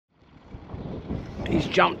He's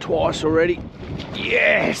jumped twice already.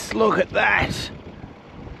 Yes, look at that.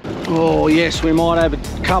 Oh yes, we might have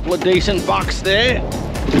a couple of decent bucks there.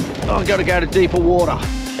 I've got to go to deeper water.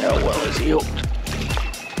 How well is he hooked?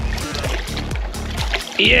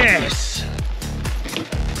 Yes!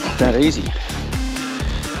 Not that easy.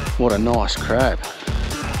 What a nice crab.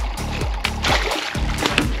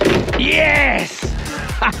 Yes!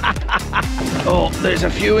 Oh, there's a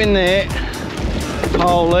few in there.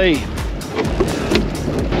 Holy.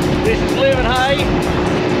 This is living, hey?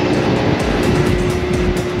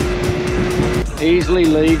 Easily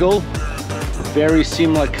legal. Very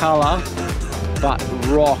similar colour, but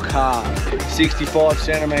rock hard. 65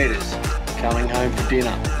 centimetres. Coming home for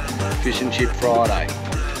dinner. Fish and Chip Friday.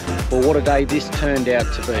 Well, what a day this turned out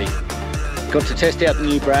to be. Got to test out the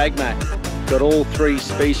new brag mat. Got all 3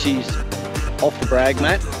 species off the brag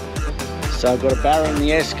mat. So I've got a barra in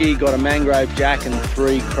the esky, got a mangrove jack and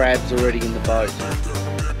 3 crabs already in the boat.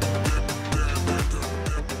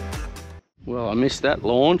 Well, I missed that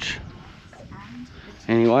launch.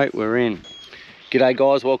 Anyway, we're in. G'day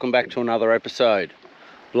guys, welcome back to another episode.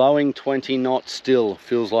 Blowing 20 knots still.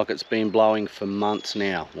 Feels like it's been blowing for months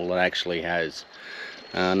now. Well, it actually has.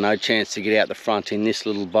 No chance to get out the front in this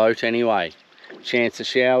little boat anyway. Chance of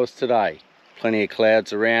showers today. Plenty of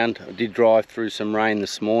clouds around. I did drive through some rain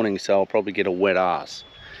this morning, so I'll probably get a wet ass.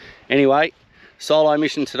 Anyway, solo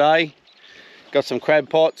mission today. Got some crab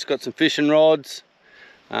pots, got some fishing rods,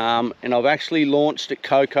 and I've actually launched at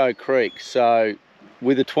Cocoa Creek. So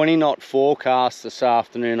with a 20 knot forecast this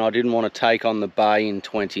afternoon, I didn't want to take on the bay in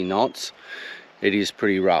 20 knots. It is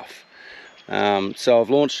pretty rough. So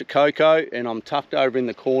I've launched at Cocoa and I'm tucked over in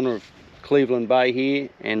the corner of Cleveland Bay here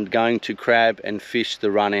and going to crab and fish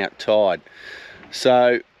the run out tide.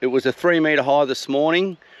 So it was a 3 metre high this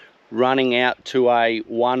morning, running out to a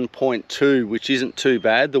 1.2, which isn't too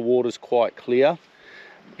bad. The water's quite clear,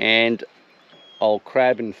 and I'll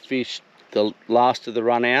crab and fish the last of the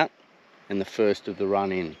run out and the first of the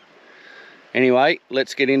run in. Anyway,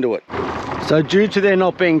 let's get into it. So due to there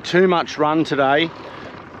not being too much run today,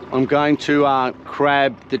 I'm going to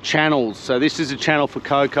crab the channels. So this is a channel for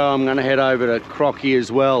Cocoa. I'm going to head over to Crocky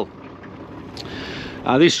as well.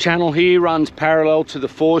 This channel here runs parallel to the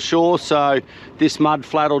foreshore, so this mud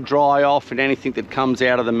flat will dry off and anything that comes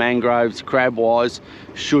out of the mangroves crab wise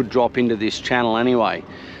should drop into this channel anyway.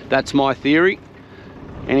 That's my theory.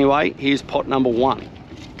 Anyway, here's pot number 1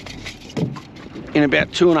 in about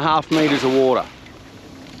 2.5 meters of water.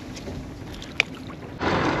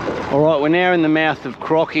 All right, we're now in the mouth of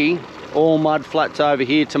Crocky. All mud flats over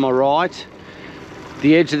here to my right.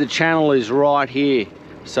 The edge of the channel is right here.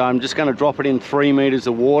 So I'm just going to drop it in 3 meters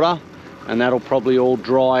of water and that'll probably all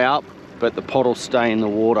dry up, but the pot will stay in the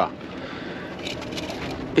water.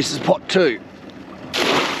 This is pot 2.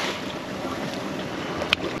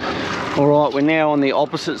 All right, we're now on the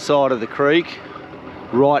opposite side of the creek,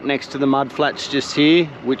 right next to the mud flats just here,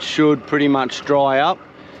 which should pretty much dry up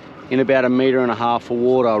in about 1.5 meters of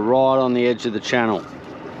water, right on the edge of the channel.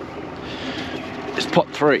 It's pot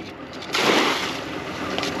 3.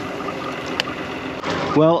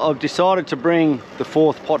 Well, I've decided to bring the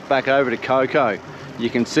 4th pot back over to Cocoa. You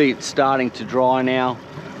can see it's starting to dry now.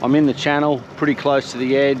 I'm in the channel, pretty close to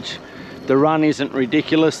the edge. The run isn't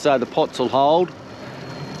ridiculous, so the pots will hold.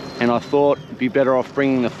 And I thought it'd be better off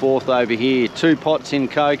bringing the 4th over here. 2 pots in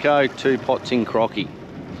Cocoa, 2 pots in Crocky.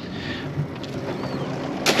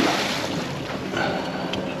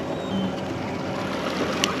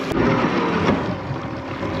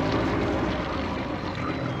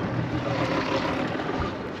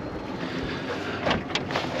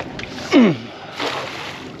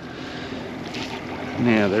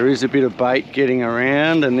 Now there is a bit of bait getting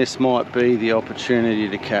around and this might be the opportunity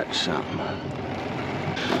to catch some.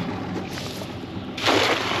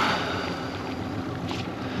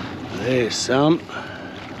 There's some.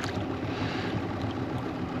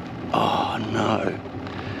 Oh no.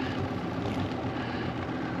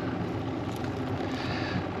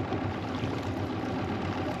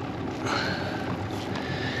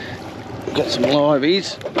 Got some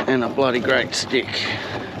liveys and a bloody great stick.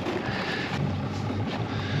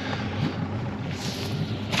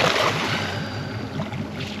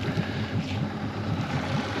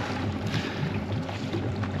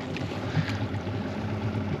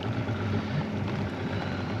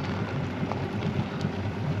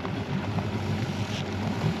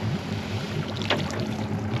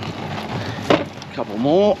 Couple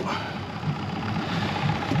more.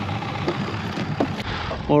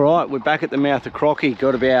 All right, we're back at the mouth of Crocky.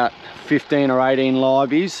 Got about 15 or 18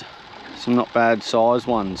 liveys, some not bad size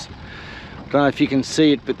ones. I don't know if you can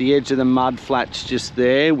see it, but the edge of the mud flat's just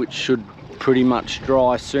there, which should pretty much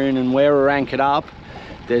dry soon, and where we're anchored up,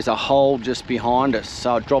 there's a hole just behind us,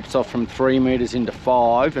 so it drops off from 3 meters into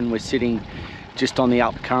 5, and we're sitting just on the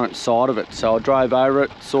upcurrent side of it. So I drove over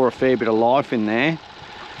it, saw a fair bit of life in there,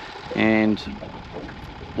 and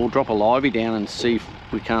we'll drop a livey down and see if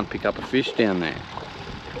we can't pick up a fish down there.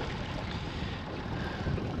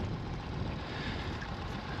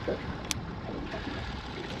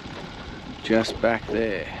 Just back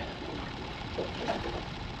there.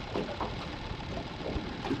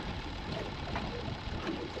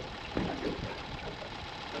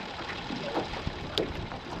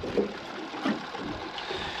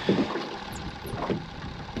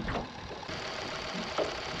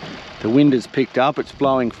 The wind has picked up, it's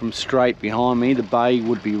blowing from straight behind me. The bay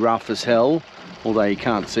would be rough as hell, although you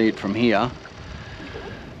can't see it from here.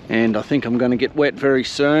 And I think I'm going to get wet very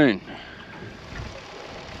soon.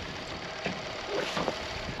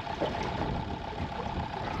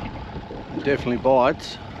 Definitely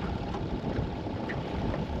bites.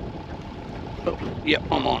 Oh, yep,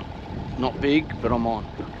 I'm on. Not big, but I'm on.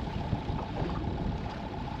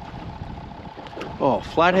 Oh,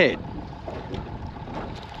 flathead.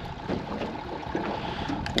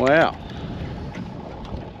 Wow.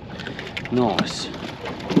 Nice.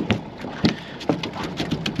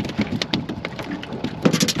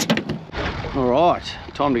 Alright,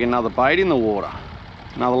 time to get another bait in the water.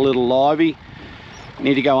 Another little livey.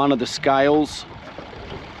 Need to go under the scales,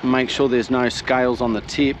 make sure there's no scales on the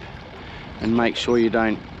tip, and make sure you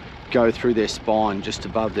don't go through their spine, just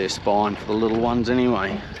above their spine for the little ones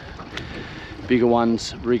anyway. Bigger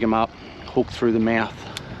ones, rig them up, hook through the mouth.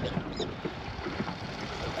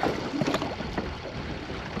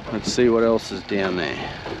 Let's see what else is down there.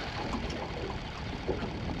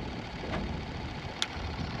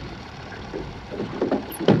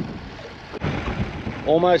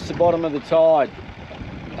 Almost the bottom of the tide.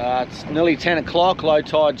 It's nearly 10 o'clock, low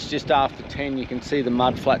tide's just after 10. You can see the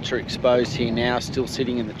mud flats are exposed here now, still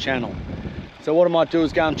sitting in the channel. So what I might do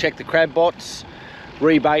is go and check the crab bots,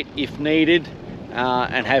 rebait if needed,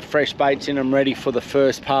 and have fresh baits in them ready for the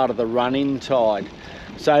first part of the run-in tide.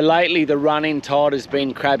 So lately the run-in tide has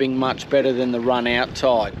been crabbing much better than the run-out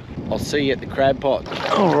tide. I'll see you at the crab pot.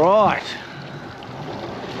 All right,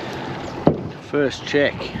 first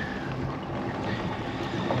check.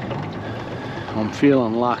 I'm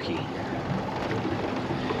feeling lucky.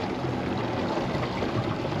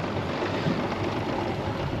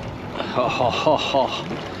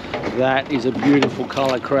 Oh, that is a beautiful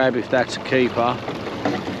colour crab if that's a keeper.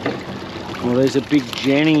 Well, there's a big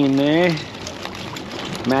Jenny in there.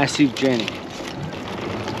 Massive Jenny.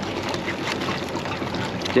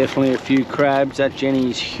 Definitely a few crabs. That Jenny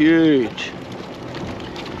is huge.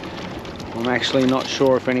 I'm actually not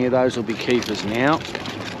sure if any of those will be keepers now.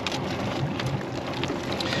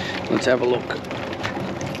 Let's have a look.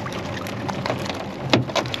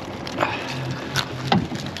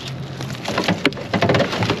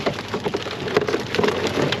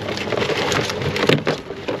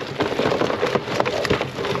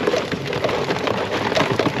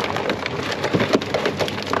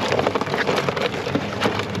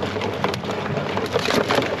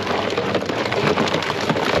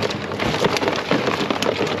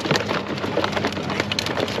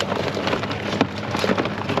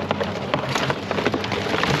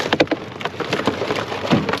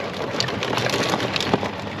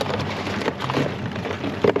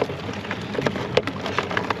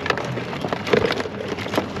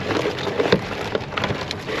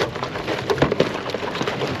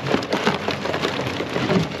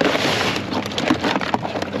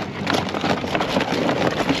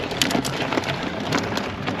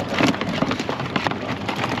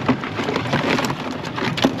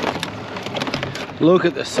 Look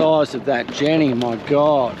at the size of that Jenny, my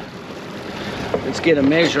God. Let's get a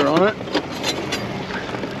measure on it.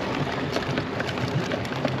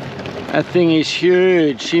 That thing is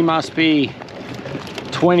huge. She must be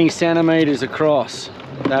 20 centimeters across.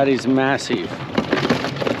 That is massive.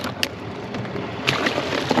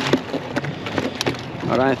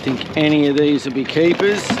 I don't think any of these will be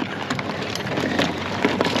keepers.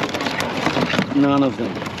 None of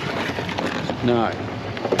them. No.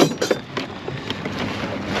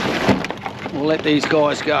 We'll let these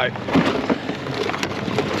guys go.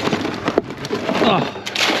 Oh.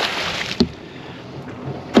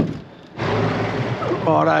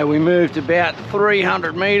 Righto, we moved about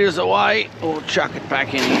 300 meters away. We'll chuck it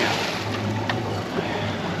back in here.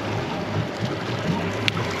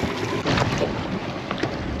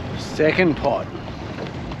 Second pot.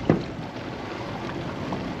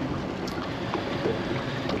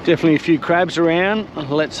 Definitely a few crabs around.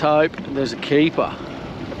 Let's hope there's a keeper.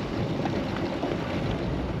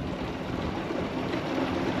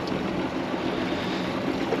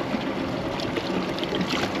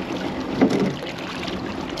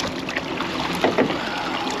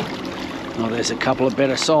 there's a couple of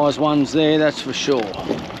better sized ones there, that's for sure.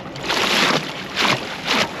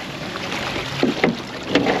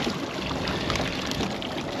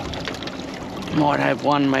 Might have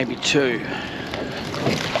one, maybe two.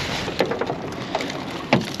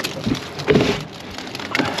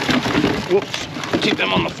 Whoops, tip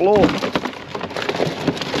them on the floor.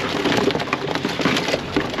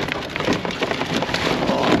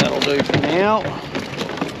 Oh, that'll do for now.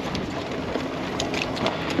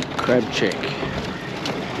 Crab check.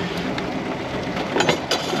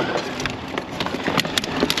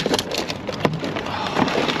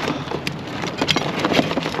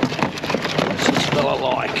 What's this fella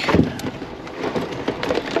like?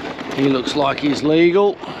 He looks like he's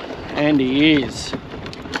legal, and he is.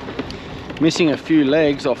 Missing a few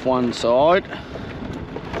legs off one side.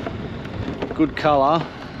 Good colour.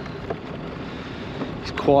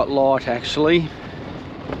 It's quite light actually.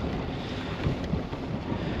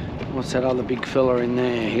 What's that other big fella in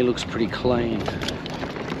there? He looks pretty clean.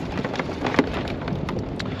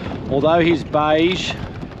 Although he's beige,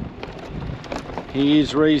 he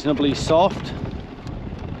is reasonably soft.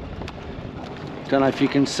 Don't know if you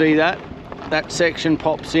can see that. That section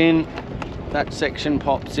pops in, that section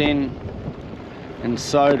pops in, and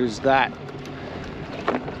so does that.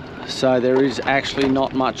 So there is actually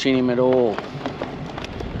not much in him at all.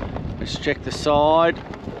 Let's check the side.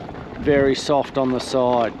 Very soft on the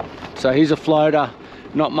side. So he's a floater,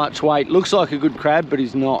 not much weight. Looks like a good crab, but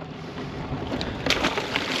he's not.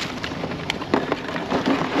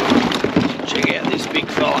 Check out this big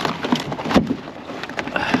fella.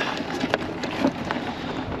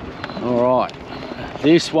 All right,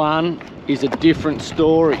 this one is a different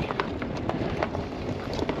story.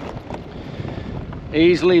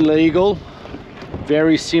 Easily legal,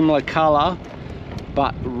 very similar colour,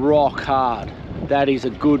 but rock hard. That is a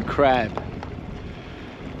good crab.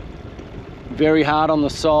 Very hard on the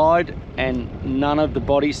side, and none of the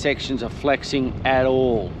body sections are flexing at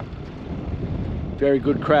all. Very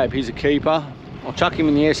good crab. He's a keeper. I'll chuck him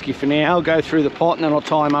in the esky for now. I'll go through the pot and then I'll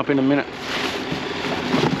tie him up in a minute.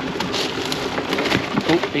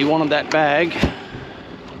 Oh, he wanted that bag.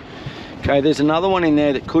 Okay, there's another one in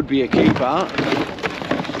there that could be a keeper.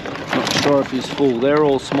 Not sure if he's full. They're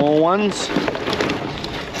all small ones.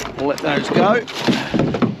 We'll let those go.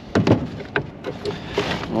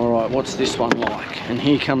 All right, what's this one like? And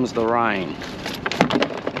here comes the rain.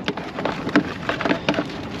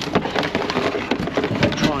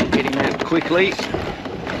 I'll try and get him out quickly.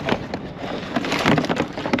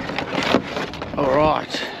 All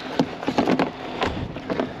right.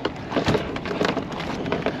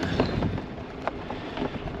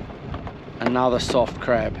 Another soft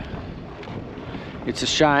crab. It's a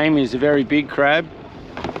shame, he's a very big crab.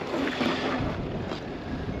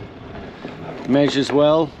 Measures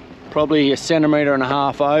well, probably 1.5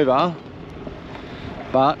 centimetres over,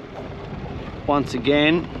 but once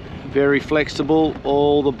again, very flexible.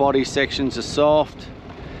 All the body sections are soft,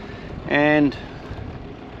 and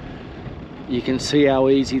you can see how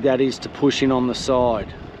easy that is to push in on the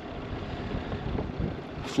side.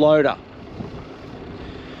 Floater.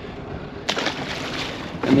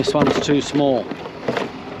 And this one's too small.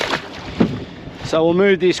 So we'll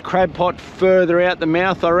move this crab pot further out the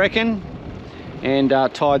mouth, I reckon, and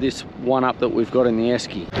tie this one up that we've got in the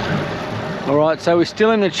esky. All right, so we're still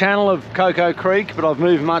in the channel of Cocoa Creek, but I've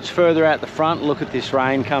moved much further out the front. Look at this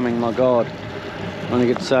rain coming, my God. I'm gonna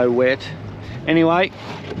get so wet. Anyway,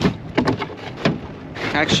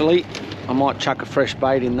 actually, I might chuck a fresh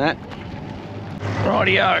bait in that.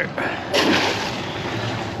 Rightio.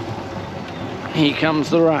 Here comes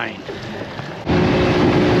the rain.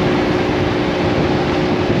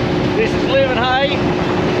 This is living, hey?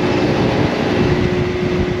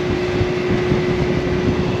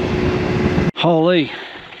 Holy,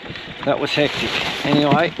 that was hectic.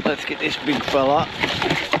 Anyway, let's get this big fella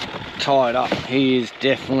tied up. He is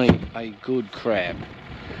definitely a good crab.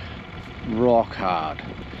 Rock hard.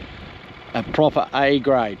 A proper A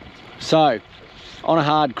grade. So, on a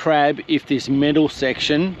hard crab, if this middle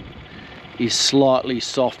section is slightly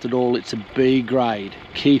soft at all, it's a B grade.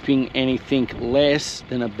 Keeping anything less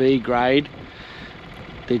than a B grade,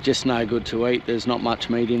 they're just no good to eat. There's not much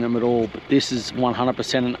meat in them at all, but this is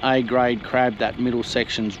 100% an A grade crab. That middle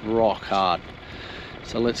section's rock hard.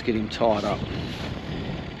 So let's get him tied up.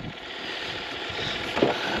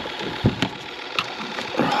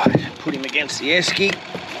 Right, put him against the esky,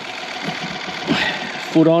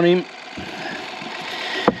 foot on him,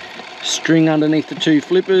 string underneath the two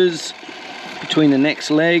flippers, between the next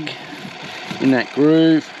leg, in that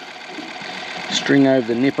groove, string over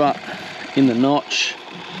the nipper, in the notch,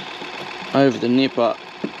 over the nipper,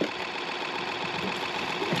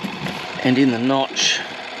 and in the notch.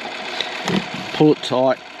 Pull it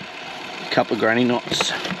tight, a couple of granny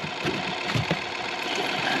knots.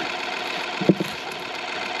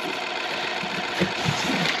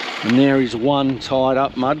 And there is one tied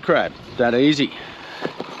up mud crab, that easy.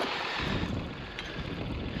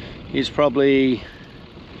 He's probably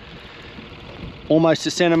almost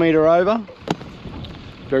a centimetre over.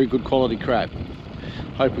 Very good quality crab.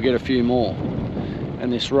 Hope we get a few more.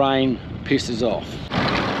 And this rain pisses off.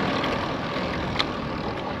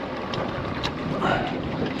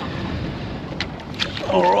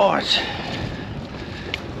 All right,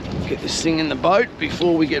 get this thing in the boat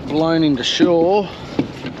before we get blown into shore.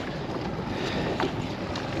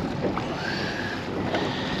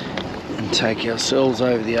 And take ourselves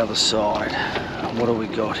over the other side. What do we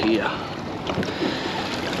got here?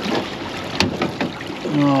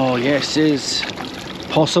 Oh yes, there's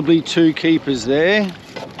possibly two keepers there.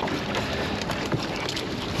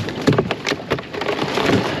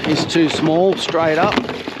 He's too small, straight up.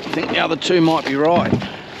 I think the other two might be right.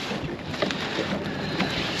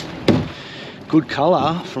 Good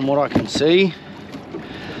colour from what I can see.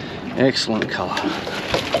 Excellent colour.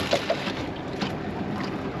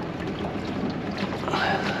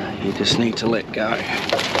 You just need to let go.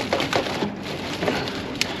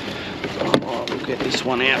 Alright, we'll get this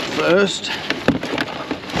one out first.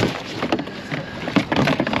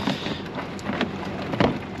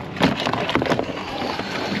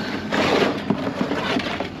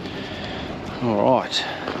 Alright,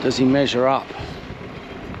 does he measure up?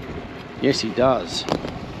 Yes, he does.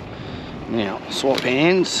 Now, swap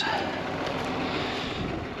hands.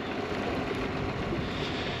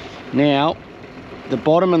 Now, the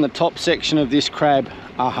bottom and the top section of this crab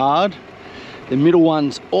are hard. The middle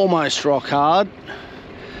one's almost rock hard,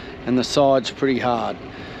 and the side's pretty hard.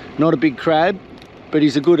 Not a big crab, but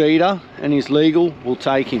he's a good eater and he's legal. We'll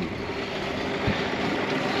take him.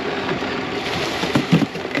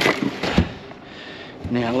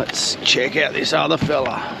 Now let's check out this other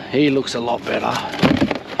fella. He looks a lot better.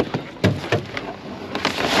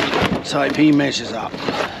 Let's hope he measures up.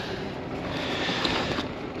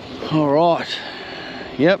 All right.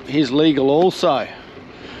 Yep, he's legal also.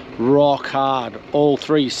 Rock hard, all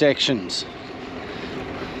three sections.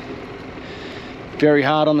 Very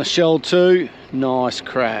hard on the shell too. Nice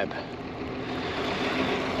crab.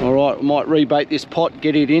 All right, we might rebait this pot,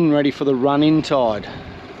 get it in, ready for the run-in tide.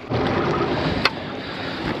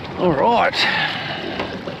 All right,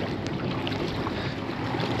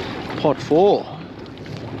 pot 4.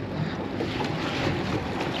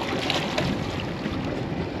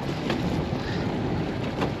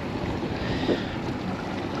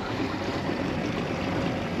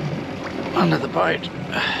 Under the boat.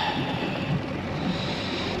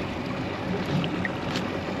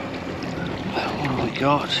 What have we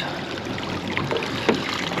got?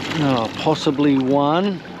 Oh, possibly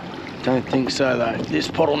one. Don't think so though. This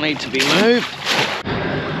pot will need to be moved.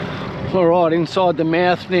 All right, inside the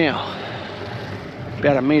mouth now.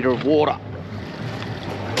 About a metre of water.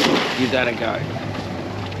 Give that a go.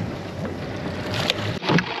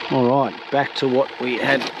 All right, back to what we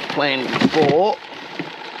had planned before.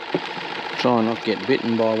 Try and not get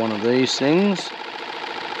bitten by one of these things,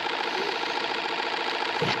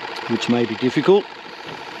 which may be difficult.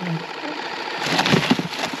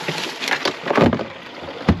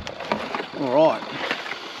 Alright,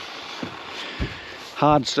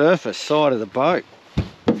 hard surface, side of the boat.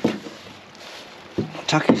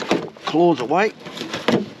 Tuck his claws away,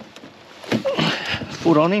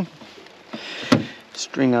 foot on him,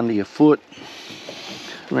 string under your foot,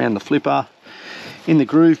 around the flipper, in the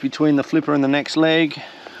groove between the flipper and the next leg,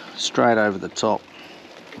 straight over the top.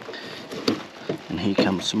 And here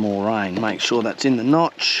comes some more rain. Make sure that's in the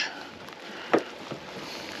notch.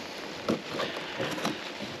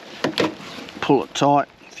 Pull it tight,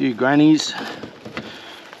 a few grannies.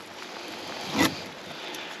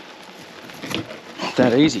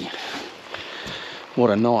 That easy.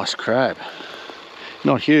 What a nice crab.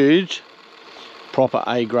 Not huge, proper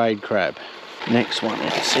A-grade crab. Next one,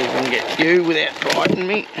 let's see if we can get you without biting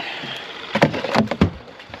me.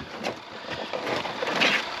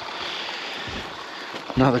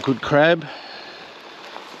 Another good crab.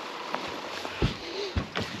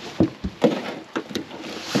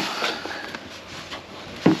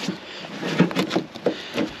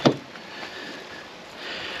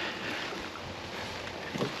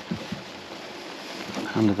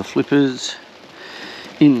 Under the flippers,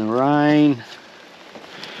 in the rain.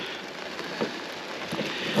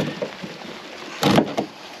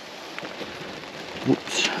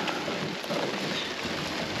 Whoops.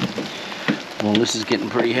 Well, this is getting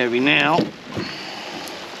pretty heavy now.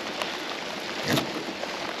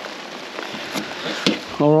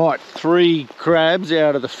 All right, 3 crabs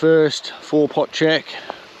out of the first 4-pot check.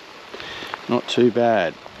 Not too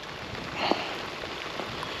bad.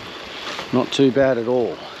 Not too bad at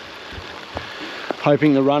all.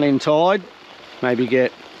 Hoping to run in tide, maybe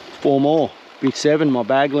get 4 more. Be 7, my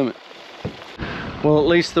bag limit. Well, at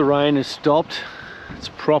least the rain has stopped. It's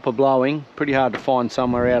proper blowing. Pretty hard to find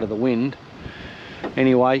somewhere out of the wind.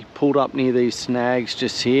 Anyway, pulled up near these snags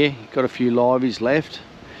just here. Got a few liveys left.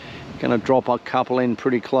 Gonna drop a couple in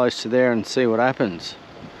pretty close to there and see what happens.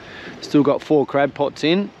 Still got 4 crab pots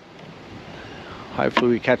in. Hopefully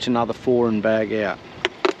we catch another 4 and bag out.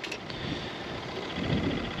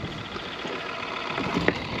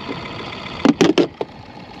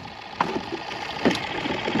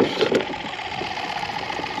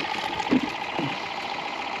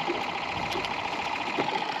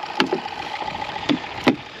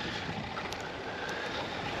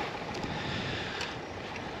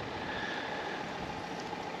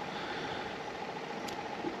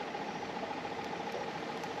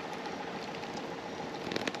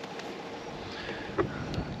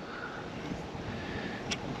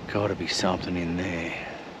 Gotta be something in there.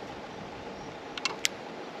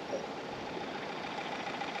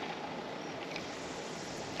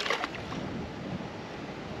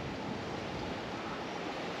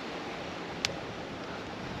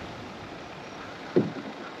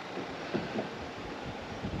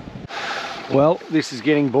 Well, this is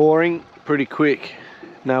getting boring pretty quick.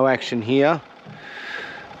 No action here.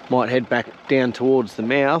 Might head back down towards the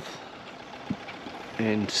mouth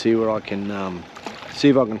and see what I can see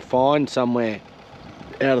if I can find somewhere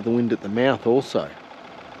out of the wind at the mouth also.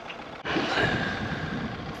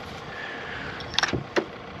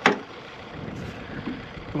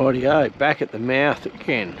 Rightio, back at the mouth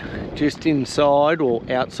again. Just inside, or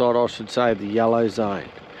outside I should say, of the yellow zone.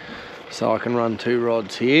 So I can run 2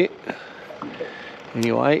 rods here.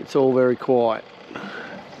 Anyway, it's all very quiet.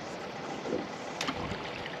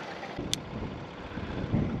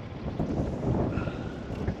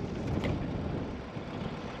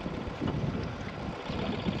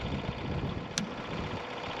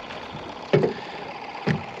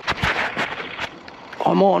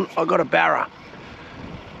 I'm on, I got a barra.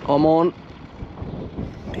 I'm on.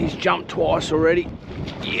 He's jumped twice already.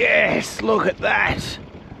 Yes, look at that.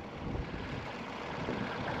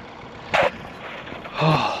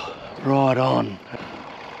 Oh, right on.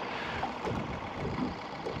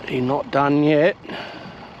 He's not done yet.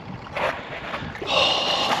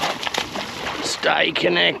 Oh, stay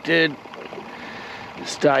connected.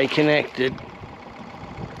 Stay connected.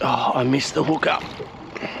 Oh, I missed the hook up.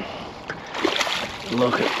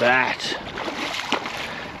 Look at that.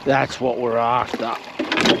 That's what we're after.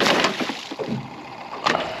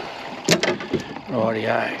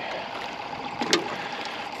 Rightio.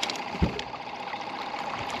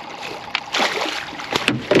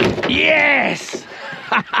 Yes!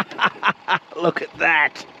 Look at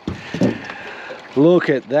that. Look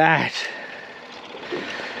at that.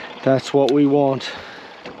 That's what we want.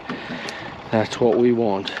 That's what we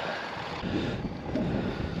want.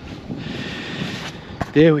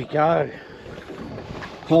 There we go.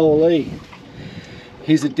 Holy.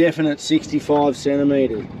 Here's a definite 65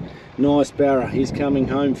 centimetres. Nice barra. He's coming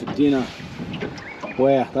home for dinner.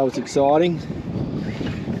 Wow, that was exciting.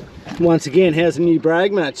 Once again, how's the new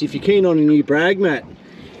brag mats? If you're keen on a new brag mat,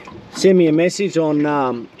 send me a message on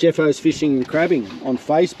Jeffo's Fishing and Crabbing on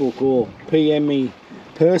Facebook, or PM me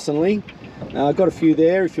personally. I've got a few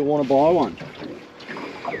there if you want to buy one.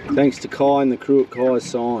 Thanks to Kai and the crew at Kai's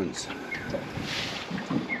Signs.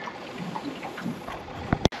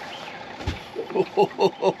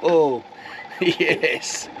 Oh,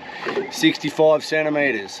 yes, 65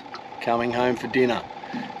 centimetres, coming home for dinner.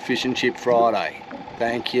 Fish and Chip Friday.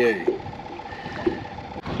 Thank you.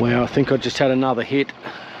 Wow, I think I just had another hit.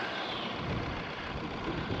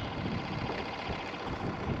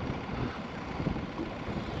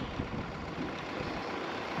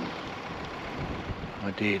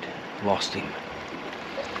 I did, lost him.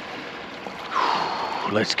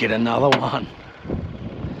 Let's get another one.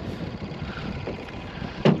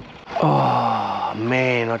 Oh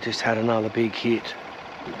man, I just had another big hit.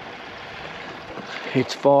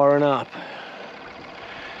 It's firing up.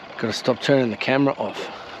 Got to stop turning the camera off.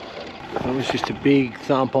 That was just a big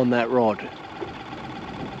thump on that rod.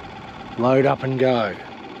 Load up and go.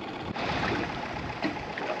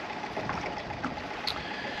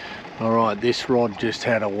 Alright, this rod just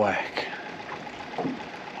had a whack.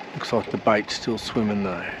 Looks like the bait's still swimming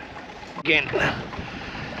though. Again.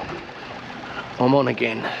 I'm on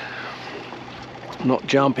again. Not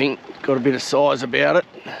jumping, got a bit of size about it.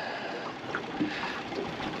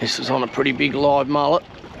 This is on a pretty big live mullet.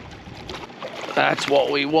 That's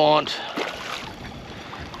what we want.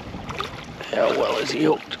 How well is he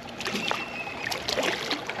hooked?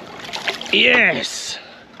 Yes!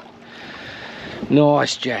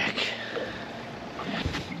 Nice Jack.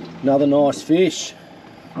 Another nice fish.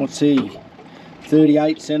 What's he?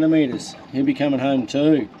 38 centimetres. He'll be coming home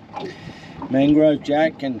too. Mangrove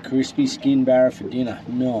Jack and crispy skin barra for dinner.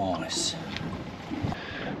 Nice.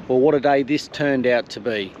 Well, what a day this turned out to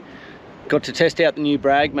be. Got to test out the new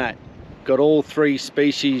brag mat. Got all 3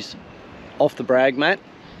 species off the brag mat.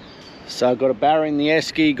 So got a barra in the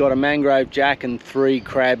esky, got a mangrove jack and 3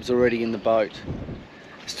 crabs already in the boat.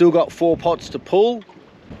 Still got 4 pots to pull.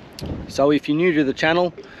 So if you're new to the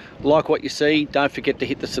channel, like what you see, don't forget to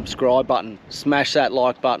hit the subscribe button. Smash that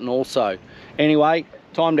like button also. Anyway,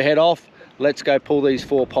 time to head off. Let's go pull these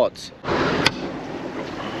 4 pots.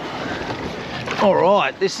 All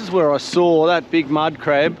right, this is where I saw that big mud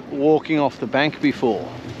crab walking off the bank before.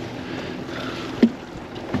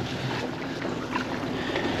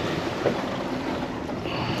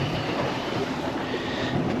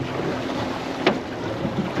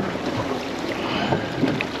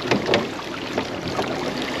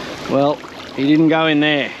 Well, he didn't go in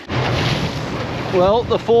there. Well,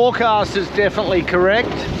 the forecast is definitely correct.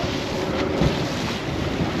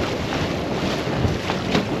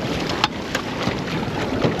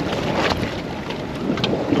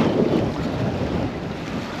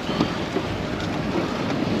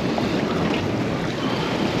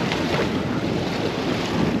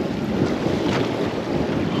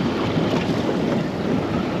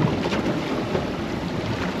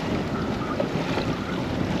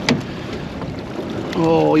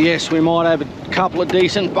 Oh yes, we might have a couple of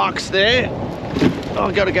decent bucks there.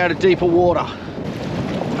 I've got to go to deeper water.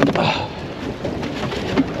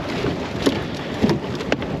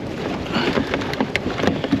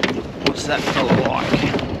 What's that fella like?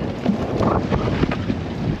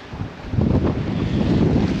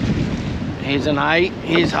 Here's an 8,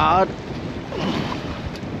 here's hard.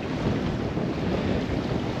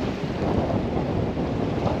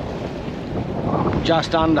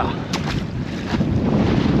 Just under.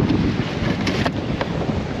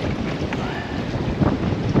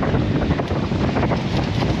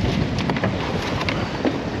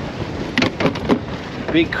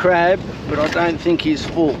 Big crab, but I don't think he's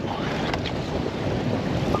full.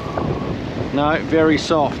 No, very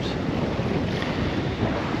soft.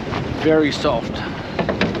 Very soft.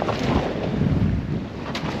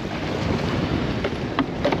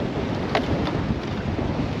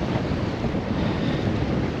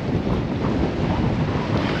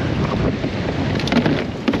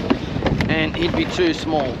 And he'd be too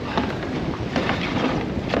small.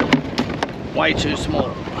 Way too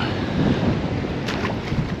small.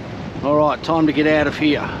 All right, time to get out of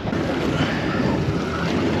here.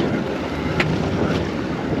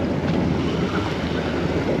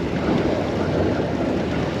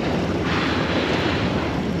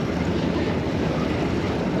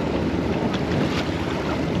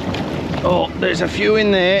 Oh, there's a few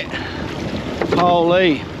in there.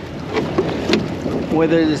 Holy.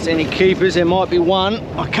 Whether there's any keepers, there might be one.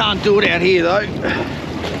 I can't do it out here though.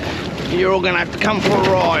 You're all gonna have to come for a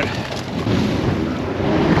ride.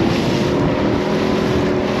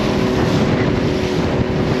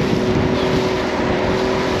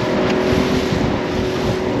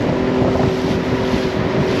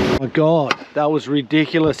 My God, that was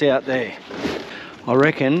ridiculous out there. I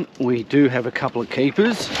reckon we do have a couple of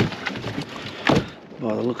keepers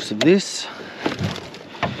by the looks of this,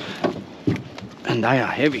 and they are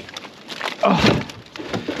heavy. Oh,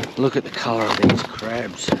 look at the colour of these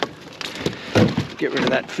crabs. Get rid of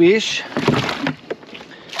that fish.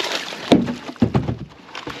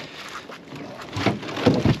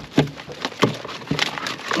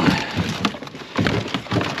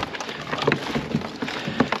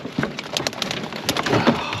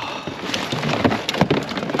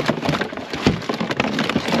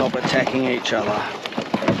 Stop attacking each other.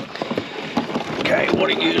 Okay, what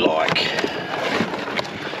do you like?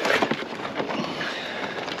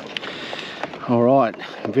 All right,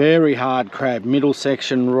 very hard crab, middle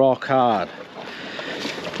section rock hard.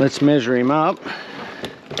 Let's measure him up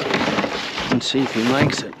and see if he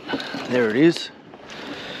makes it. There it is.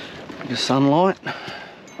 The sunlight.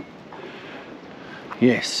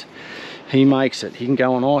 Yes, he makes it. He can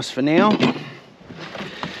go on ice for now.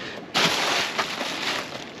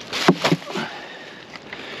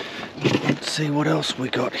 Let's see what else we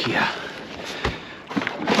got here.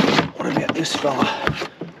 What about this fella?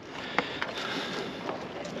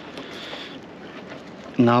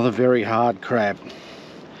 Another very hard crab.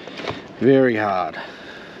 Very hard.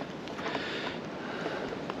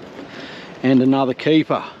 And another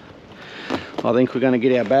keeper. I think we're going to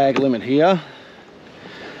get our bag limit here.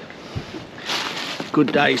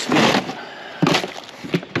 Good day's fishing.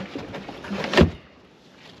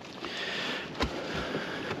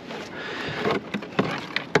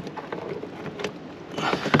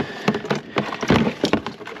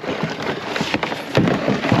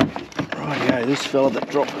 Rightio, this fella that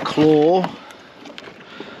dropped the claw.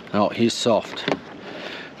 Oh, he's soft.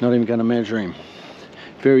 Not even going to measure him.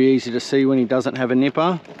 Very easy to see when he doesn't have a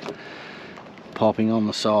nipper. Popping on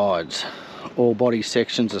the sides. All body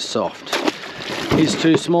sections are soft. He's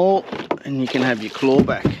too small and you can have your claw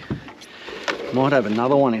back. Might have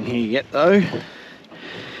another one in here yet though.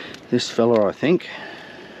 This fella, I think.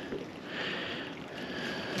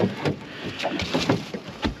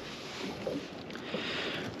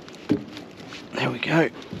 There we go.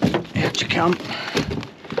 Out you come.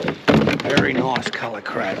 Very nice colour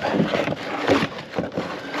crab.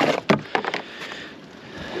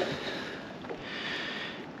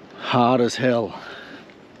 Hard as hell.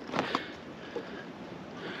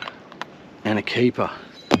 And a keeper.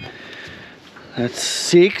 That's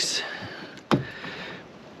 6. You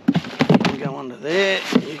can go under there,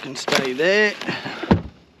 you can stay there.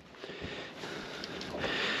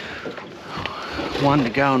 1 to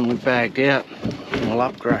go and we've bagged out. We'll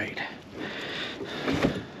upgrade.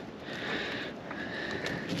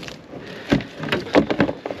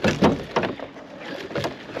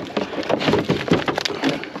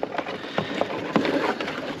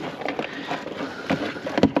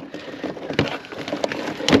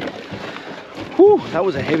 That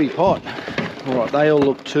was a heavy pot. Alright, they all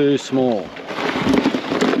look too small.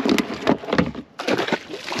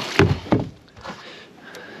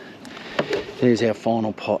 There's our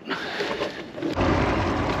final pot.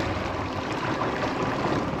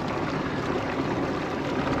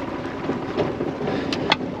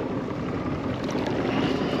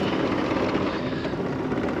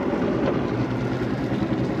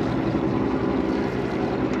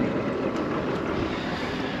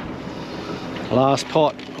 Last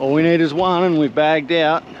pot. All we need is 1 and we've bagged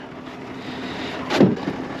out.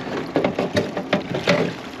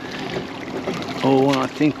 Oh, and I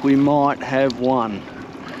think we might have 1.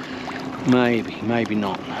 Maybe, maybe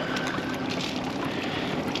not.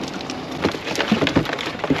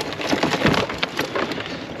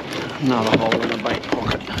 Another hole in the bait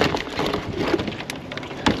pocket.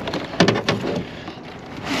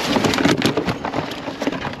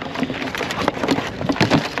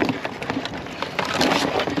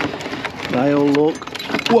 They all look,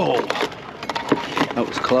 whoa, that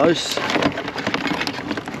was close.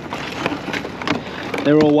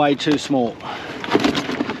 They're all way too small.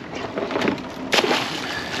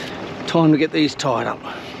 Time to get these tied up.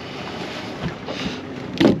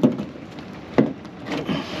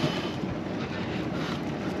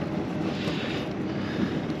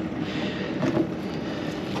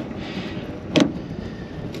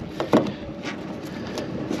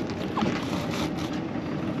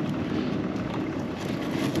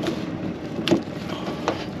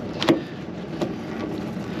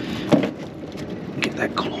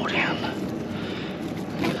 That claw down.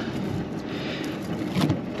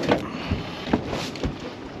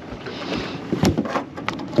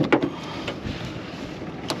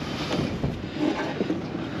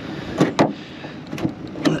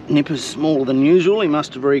 That nipper's smaller than usual, he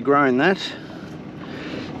must have regrown that.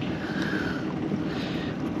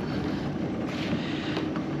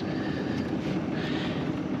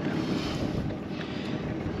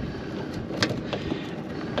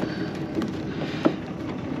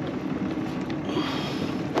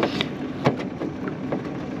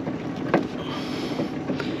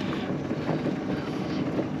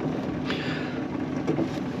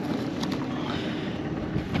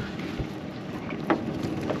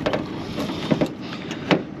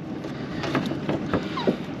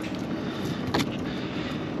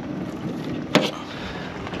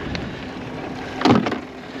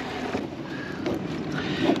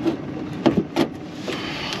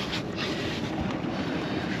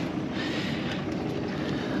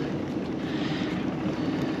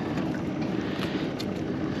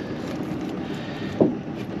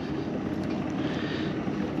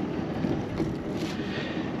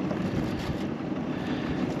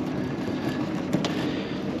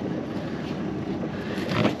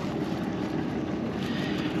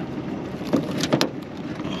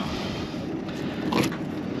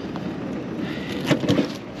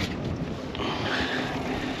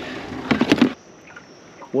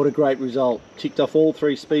 What a great result. Ticked off all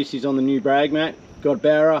 3 species on the new brag mat. Got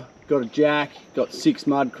barra, got a jack, got 6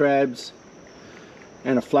 mud crabs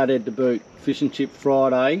and a flathead to boot. Fish and chip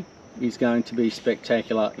Friday is going to be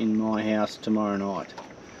spectacular in my house tomorrow night.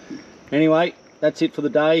 Anyway, that's it for the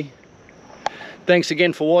day. Thanks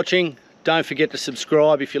again for watching. Don't forget to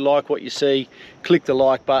subscribe if you like what you see. Click the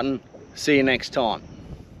like button. See you next time.